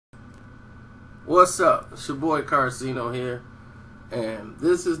What's up? It's your boy Carcino here, and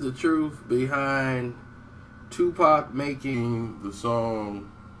this is the truth behind Tupac making the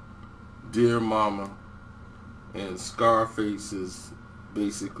song Dear Mama and Scarface's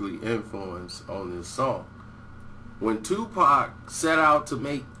basically influence on this song. When Tupac set out to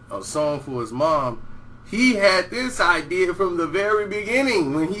make a song for his mom, he had this idea from the very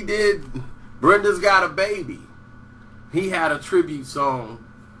beginning. When he did Brenda's Got a Baby, he had a tribute song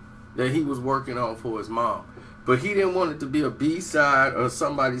that he was working on for his mom, but he didn't want it to be a B-side or a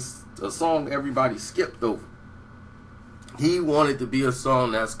song everybody skipped over. He wanted to be a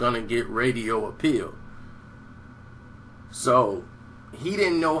song that's gonna get radio appeal. So he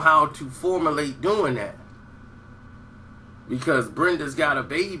didn't know how to formulate doing that, because Brenda's Got a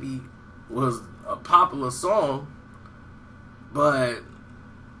Baby was a popular song, but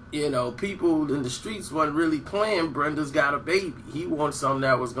you know, people in the streets wasn't really playing Brenda's Got a Baby. He wanted something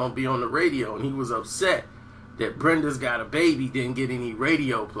that was going to be on the radio, and he was upset that Brenda's Got a Baby didn't get any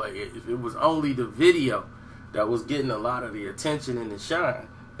radio play. It was only the video that was getting a lot of the attention and the shine,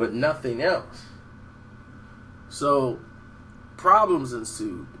 but nothing else. So problems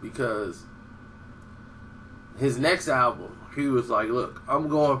ensued, because his next album, he was like, look, I'm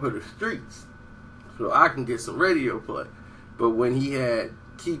going for the streets so I can get some radio play. But when he had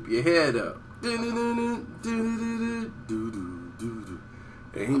Keep Your Head Up, and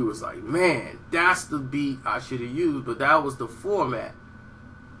he was like, man, that's the beat I should have used, but that was the format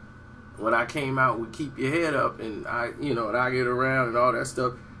when I came out with Keep Your Head Up, and I Get Around and all that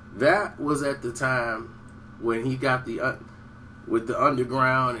stuff. That was at the time when he got with the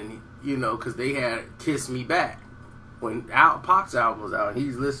underground, and because they had Kiss Me Back when Pac's album was out, and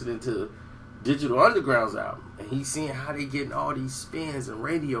he's listening to Digital Underground's album, and he's seeing how they getting all these spins and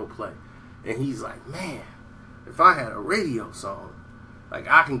radio play, and he's like, man, if I had a radio song, like,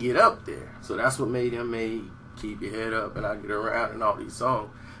 I can get up there. So that's what made him make Keep Your Head Up and I Get Around and all these songs.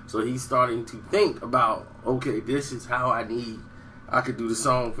 So he's starting to think about, okay, this is how I could do the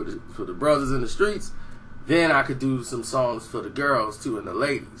song for the brothers in the streets, then I could do some songs for the girls too and the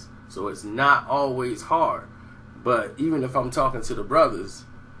ladies. So it's not always hard, but even if I'm talking to the brothers,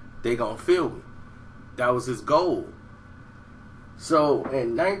 they gonna feel me. That was his goal. So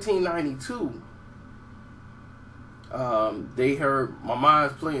in 1992, they heard My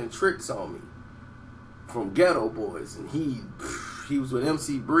Mind's Playing Tricks on Me from Ghetto Boys, and he was with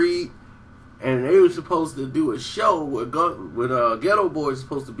MC Breed, and they were supposed to do a show with Ghetto Boys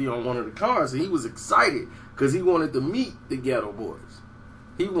supposed to be on one of the cars, and he was excited because he wanted to meet the Ghetto Boys.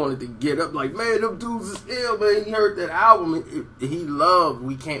 He wanted to get up like, man, them dudes is ill, man. He heard that album. He loved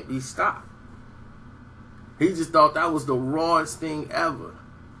We Can't Be Stopped. He just thought that was the rawest thing ever.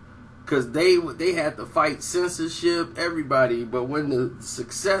 Because they had to fight censorship, everybody. But when the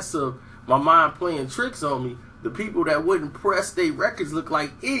success of My Mind Playing Tricks on Me, the people that wouldn't press their records looked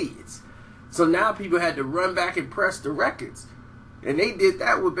like idiots. So now people had to run back and press the records. And they did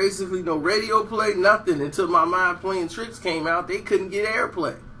that with basically no radio play, nothing. Until My Mind Playing Tricks came out, they couldn't get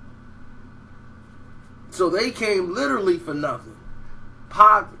airplay. So they came literally for nothing.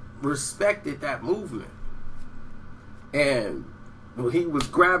 Pac respected that movement. And he was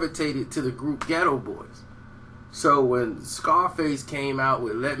gravitated to the group Ghetto Boys. So when Scarface came out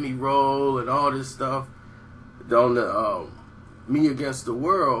with Let Me Roll and all this stuff on the Me Against the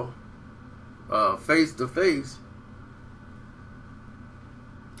World, Face to Face,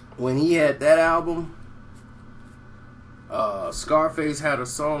 when he had that album, Scarface had a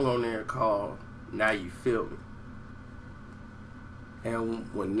song on there called Now You Feel Me.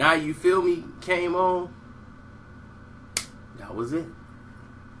 And when Now You Feel Me came on, that was it.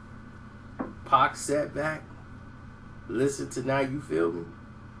 Pac sat back, listened to Now You Feel Me.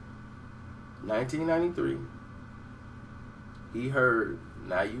 1993, he heard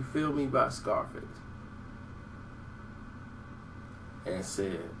Now You Feel Me by Scarface and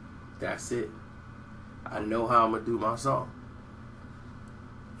said, that's it. I know how I'm going to do my song.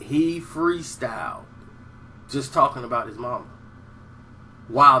 He freestyled just talking about his mama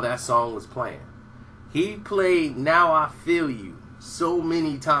while that song was playing. He played Now I Feel You so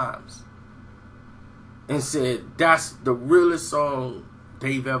many times and said, that's the realest song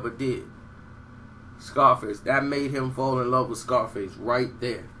they've ever did. Scarface, that made him fall in love with Scarface right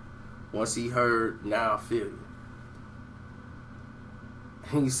there once he heard Now I Feel You.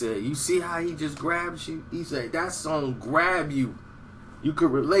 He said, you see how he just grabs you? He said, that song grabbed you. You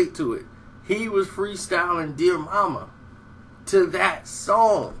could relate to it. He was freestyling Dear Mama to that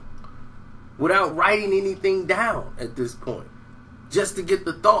song without writing anything down at this point, just to get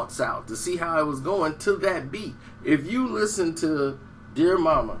the thoughts out, to see how it was going to that beat. If you listen to Dear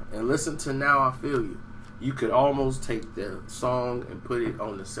Mama and listen to Now I Feel You, you could almost take the song and put it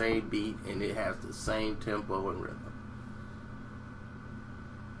on the same beat, and it has the same tempo and rhythm.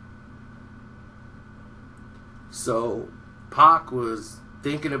 So Pac was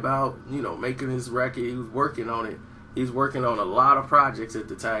thinking about, making his record. He was working on it. He's working on a lot of projects at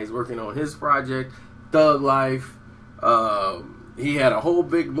the time. He's working on his project, Thug Life. He had a whole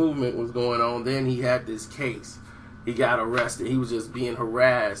big movement was going on. Then he had this case. He got arrested. He was just being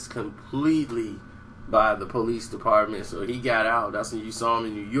harassed completely by the police department. So he got out. That's when you saw him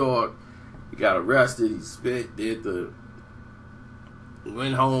in New York. He got arrested. He spit,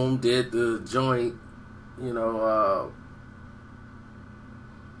 went home, did the joint,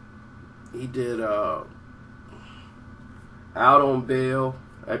 he did out on bail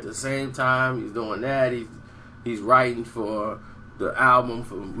at the same time. He's doing that. He's writing for the album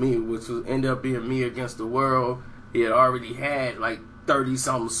for Me, which would end up being Me Against the World. He had already had like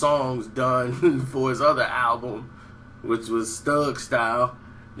 30-something songs done for his other album, which was Thug Style.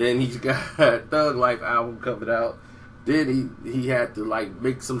 Then he got Thug Life album coming out. Then he had to like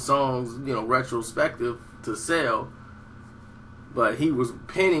make some songs, retrospective to sell. But he was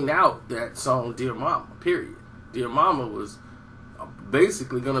penning out that song Dear Mama, period. Dear Mama was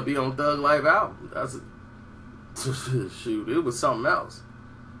basically going to be on Thug Life album. Shoot, it was something else.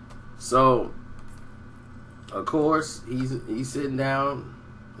 So, of course, he's sitting down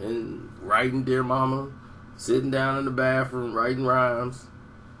and writing Dear Mama, sitting down in the bathroom, writing rhymes.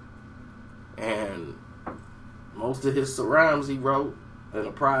 And most of his rhymes he wrote in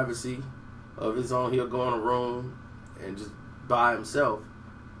the privacy of his own. He'll go in a room and just by himself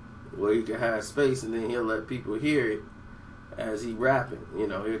where he can have space, and then he'll let people hear it as he rapping.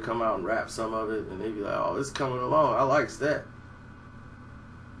 He'll come out and rap some of it, and they'll be like, oh, it's coming along. I likes that.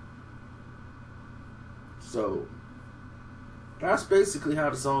 So that's basically how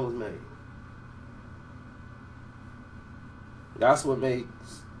the song was made. That's what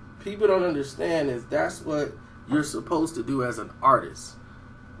makes people don't understand is that's what you're supposed to do as an artist.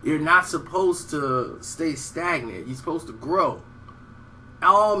 You're not supposed to stay stagnant. You're supposed to grow.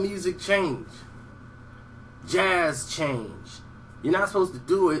 All music change. Jazz change. You're not supposed to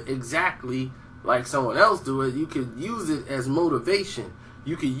do it exactly like someone else do it. You could use it as motivation.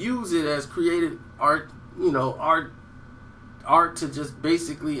 You could use it as creative art, art to just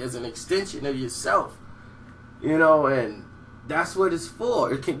basically as an extension of yourself. And that's what it's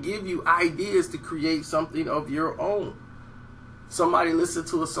for. It can give you ideas to create something of your own. Somebody listen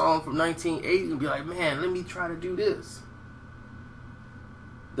to a song from 1980 and be like, man, let me try to do this.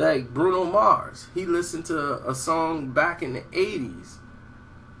 Like Bruno Mars, he listened to a song back in the 80s,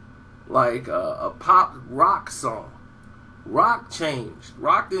 like a pop rock song. Rock changed.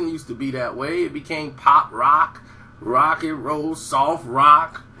 Rock didn't used to be that way. It became pop rock, rock and roll, soft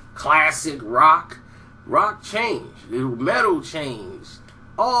rock, classic rock. Rock changed. Metal changed.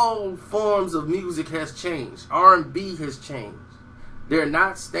 All forms of music has changed. R&B has changed. They're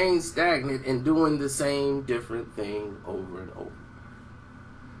not staying stagnant and doing the same different thing over and over.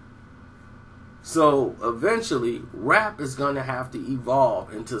 So eventually, rap is going to have to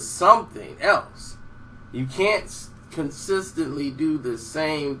evolve into something else. You can't consistently do the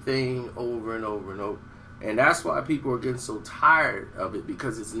same thing over and over and over. And that's why people are getting so tired of it,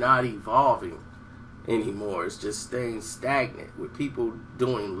 because it's not evolving anymore. It's just staying stagnant with people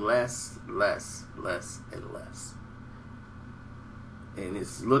doing less, and less. And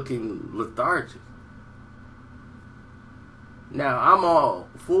it's looking lethargic. Now, I'm all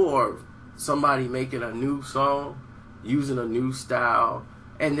for somebody making a new song, using a new style,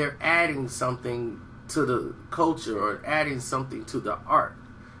 and they're adding something to the culture or adding something to the art.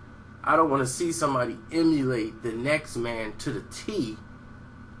 I don't want to see somebody emulate the next man to the T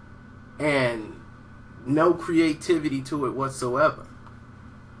and no creativity to it whatsoever.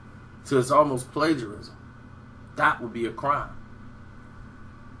 So it's almost plagiarism. That would be a crime.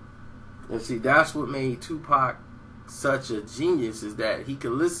 And see, that's what made Tupac such a genius, is that he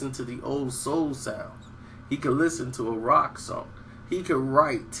could listen to the old soul sounds. He could listen to a rock song. He could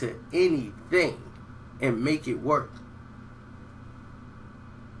write to anything and make it work.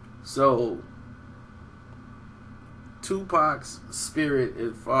 So Tupac's spirit,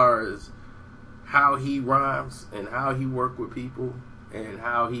 as far as how he rhymes and how he work with people and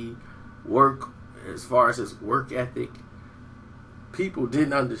how he work as far as his work ethic, people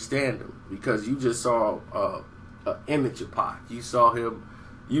didn't understand him because you just saw an image of Pac. You saw him,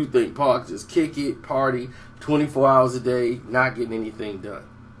 you think Pac just kick it, party, 24 hours a day, not getting anything done.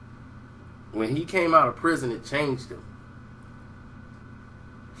 When he came out of prison, it changed him.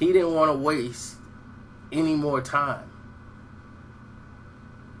 He didn't want to waste any more time.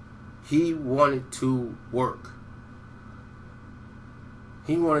 He wanted to work.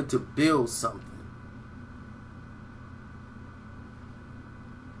 He wanted to build something.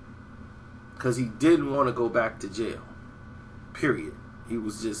 Because he didn't want to go back to jail. Period. He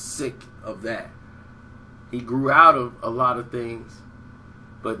was just sick of that. He grew out of a lot of things,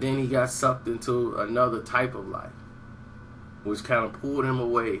 but then he got sucked into another type of life, which kind of pulled him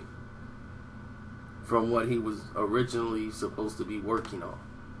away from what he was originally supposed to be working on.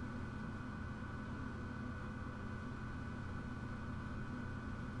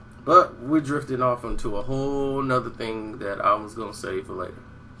 But we're drifting off into a whole nother thing that I was going to save for later.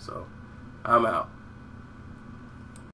 So, I'm out.